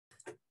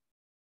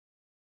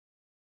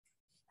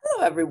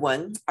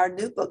everyone. Our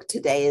new book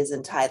today is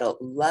entitled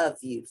Love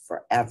You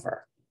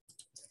Forever.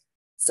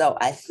 So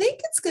I think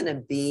it's going to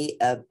be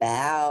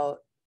about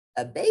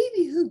a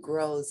baby who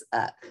grows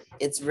up.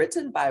 It's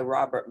written by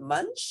Robert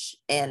Munsch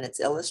and it's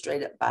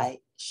illustrated by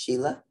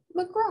Sheila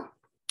McGraw.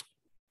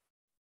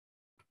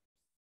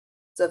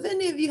 So if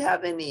any of you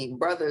have any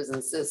brothers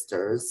and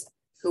sisters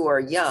who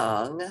are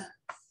young,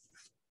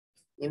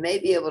 you may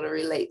be able to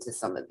relate to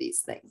some of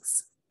these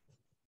things.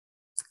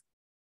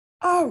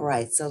 All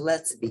right, so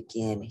let's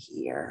begin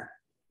here.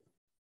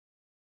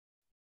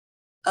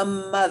 A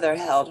mother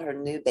held her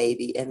new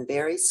baby and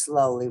very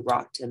slowly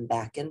rocked him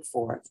back and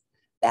forth,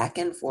 back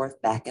and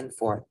forth, back and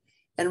forth.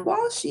 And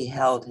while she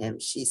held him,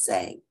 she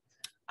sang,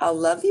 "I'll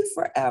love you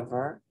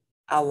forever.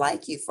 I'll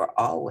like you for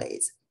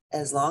always.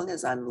 As long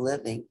as I'm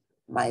living,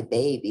 my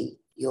baby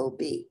you'll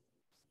be."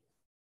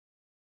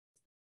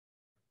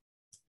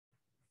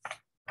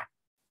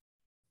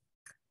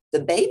 The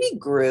baby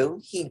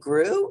grew, he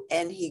grew,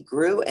 and he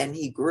grew, and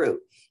he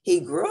grew. He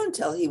grew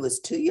until he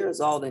was 2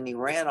 years old and he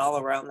ran all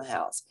around the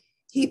house.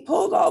 He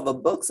pulled all the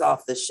books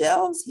off the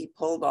shelves, he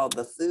pulled all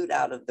the food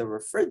out of the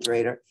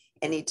refrigerator,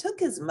 and he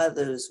took his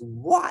mother's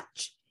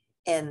watch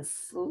and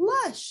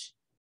flushed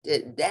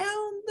it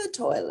down the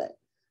toilet.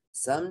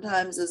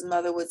 Sometimes his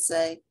mother would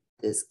say,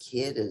 "This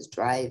kid is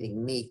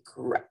driving me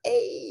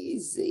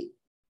crazy."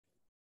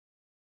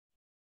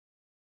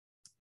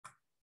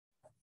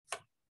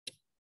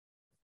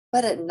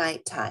 But at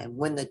nighttime,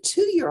 when the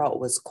 2-year-old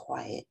was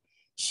quiet,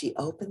 she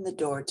opened the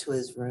door to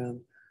his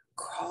room,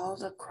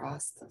 crawled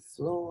across the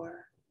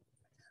floor,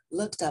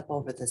 looked up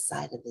over the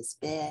side of his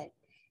bed,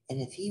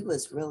 and if he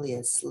was really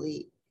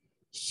asleep,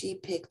 she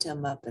picked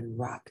him up and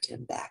rocked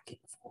him back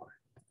and forth,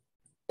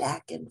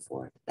 back and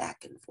forth,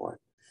 back and forth.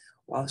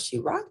 While she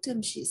rocked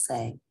him, she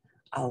sang,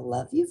 "I'll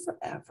love you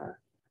forever.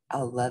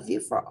 I'll love you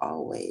for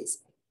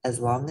always.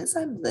 As long as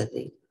I'm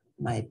living,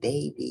 my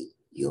baby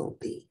you'll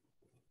be."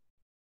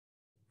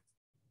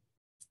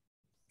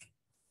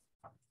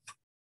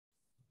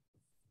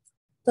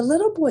 The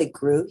little boy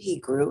grew, he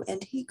grew,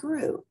 and he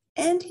grew,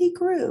 and he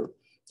grew.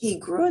 He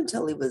grew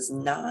until he was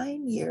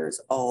 9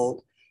 years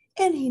old,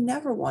 and he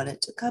never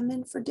wanted to come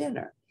in for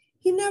dinner.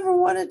 He never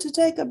wanted to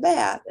take a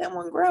bath, and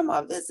when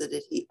Grandma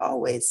visited, he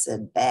always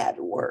said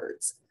bad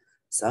words.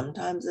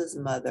 Sometimes his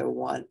mother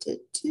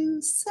wanted to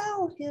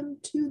sell him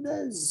to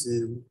the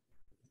zoo.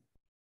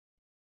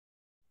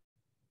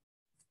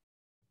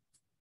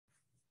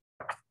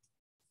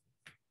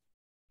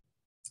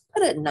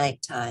 But at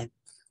nighttime,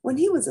 when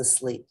he was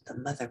asleep, the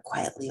mother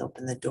quietly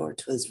opened the door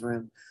to his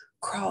room,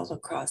 crawled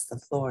across the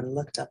floor, and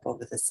looked up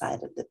over the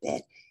side of the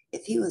bed.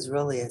 If he was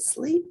really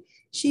asleep,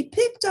 she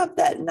picked up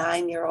that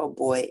 9-year-old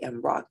boy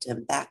and rocked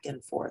him back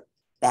and forth,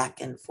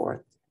 back and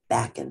forth,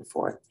 back and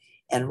forth.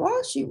 And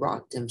while she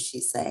rocked him,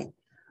 she sang,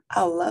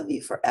 "I'll love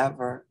you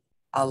forever.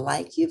 I'll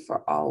like you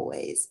for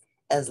always.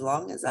 As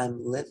long as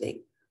I'm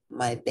living,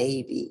 my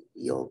baby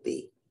you'll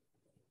be."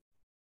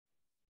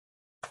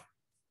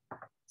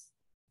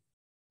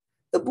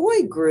 The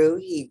boy grew,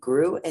 he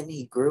grew, and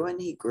he grew,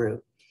 and he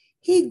grew.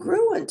 He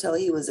grew until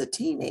he was a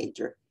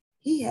teenager.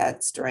 He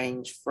had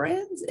strange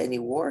friends, and he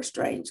wore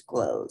strange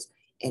clothes,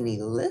 and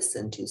he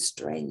listened to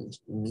strange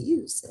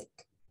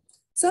music.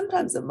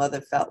 Sometimes the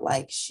mother felt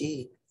like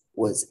she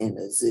was in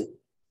a zoo.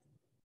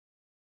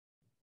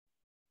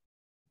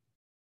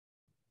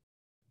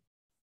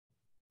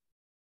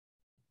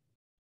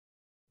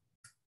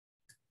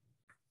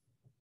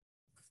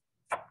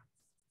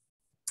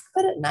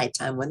 But at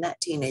nighttime, when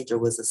that teenager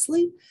was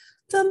asleep,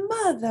 the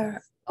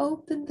mother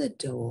opened the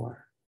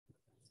door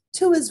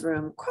to his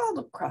room, crawled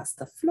across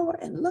the floor,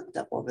 and looked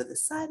up over the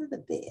side of the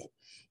bed.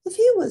 If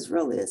he was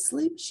really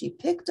asleep, she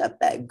picked up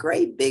that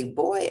great big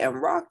boy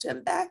and rocked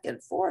him back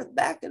and forth,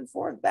 back and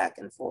forth, back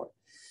and forth.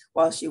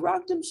 While she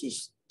rocked him,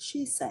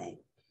 she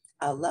sang,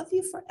 "I'll love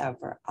you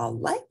forever. I'll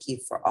like you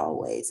for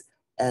always.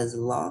 As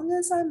long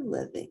as I'm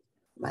living,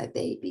 my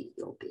baby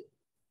you'll be."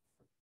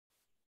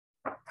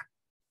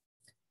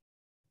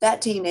 That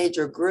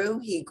teenager grew,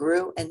 he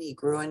grew, and he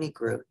grew, and he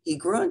grew. He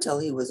grew until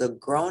he was a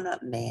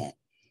grown-up man.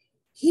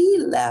 He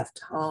left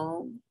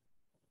home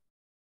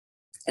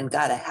and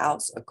got a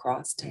house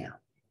across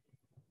town.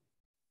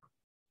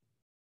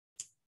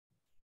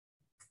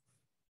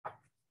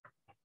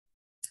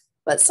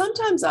 But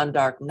sometimes on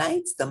dark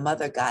nights, the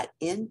mother got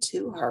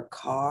into her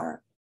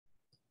car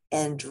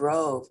and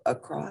drove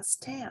across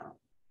town.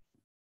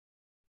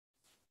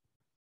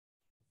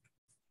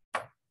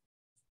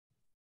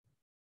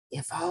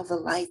 If all the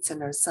lights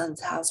in her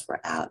son's house were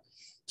out,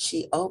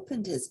 she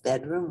opened his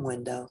bedroom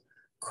window,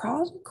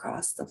 crawled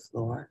across the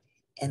floor,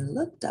 and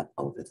looked up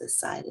over the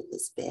side of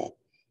his bed.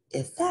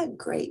 If that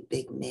great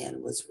big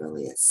man was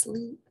really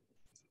asleep,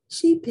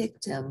 she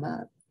picked him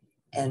up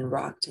and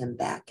rocked him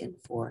back and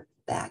forth,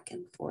 back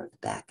and forth,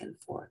 back and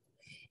forth.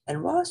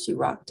 And while she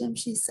rocked him,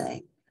 she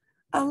sang,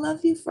 "I'll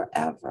love you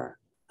forever.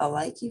 I'll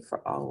like you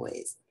for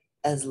always.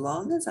 As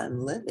long as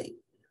I'm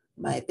living,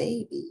 my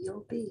baby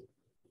you'll be."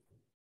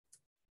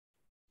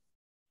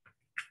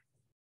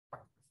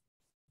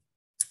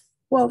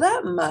 Well,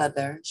 that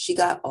mother, she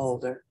got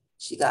older.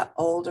 She got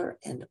older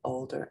and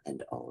older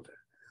and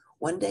older.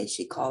 One day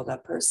she called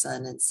up her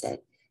son and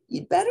said,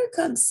 "You'd better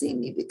come see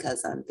me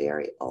because I'm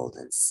very old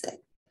and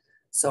sick."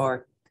 So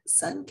her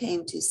son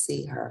came to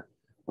see her.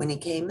 When he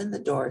came in the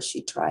door,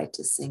 she tried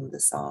to sing the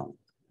song.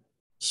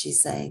 She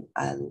sang,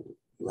 "I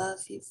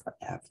love you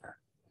forever.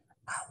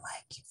 I'll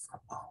like you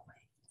for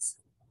always."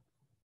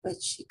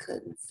 But she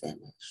couldn't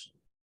finish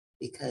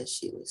because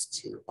she was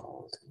too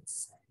old and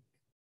sick.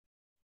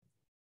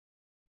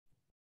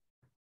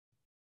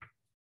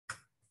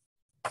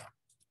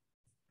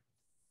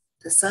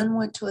 The son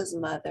went to his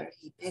mother.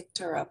 He picked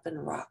her up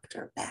and rocked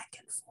her back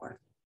and forth,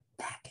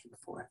 back and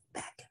forth,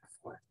 back and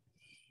forth.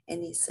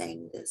 And he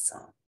sang this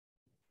song: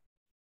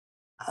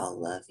 "I'll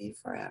love you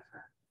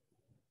forever.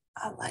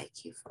 I'll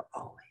like you for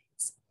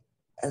always.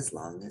 As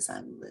long as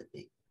I'm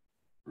living,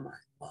 my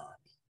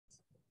mommy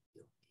will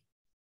be."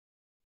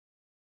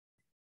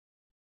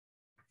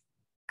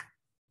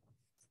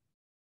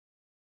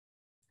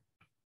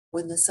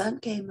 When the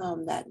son came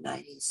home that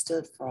night, he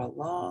stood for a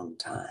long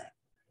time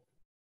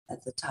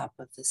at the top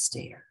of the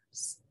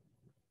stairs.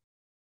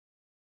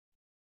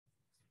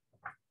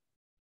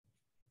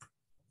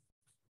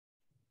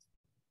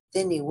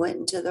 Then he went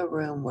into the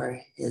room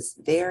where his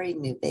very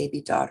new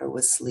baby daughter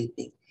was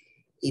sleeping.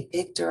 He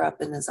picked her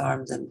up in his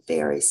arms and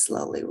very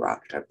slowly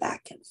rocked her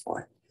back and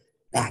forth,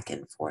 back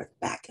and forth,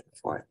 back and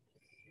forth.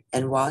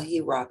 And while he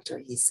rocked her,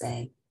 he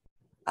sang,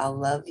 "I'll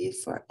love you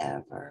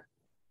forever.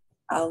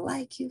 I'll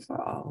like you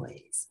for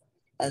always.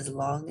 As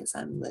long as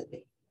I'm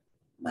living,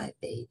 my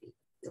baby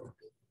will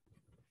be."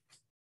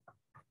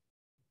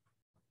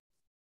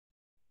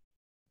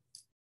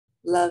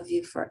 Love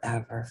you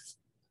forever.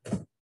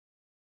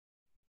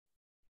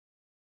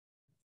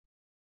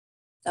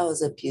 That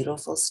was a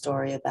beautiful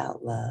story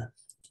about love.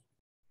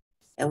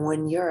 And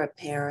when you're a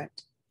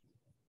parent,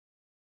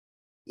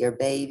 your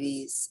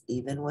babies,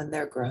 even when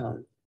they're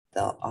grown,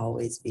 they'll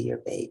always be your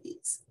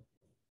babies.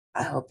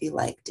 I hope you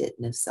liked it,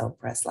 and if so,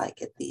 press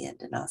like at the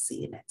end, and I'll see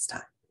you next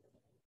time.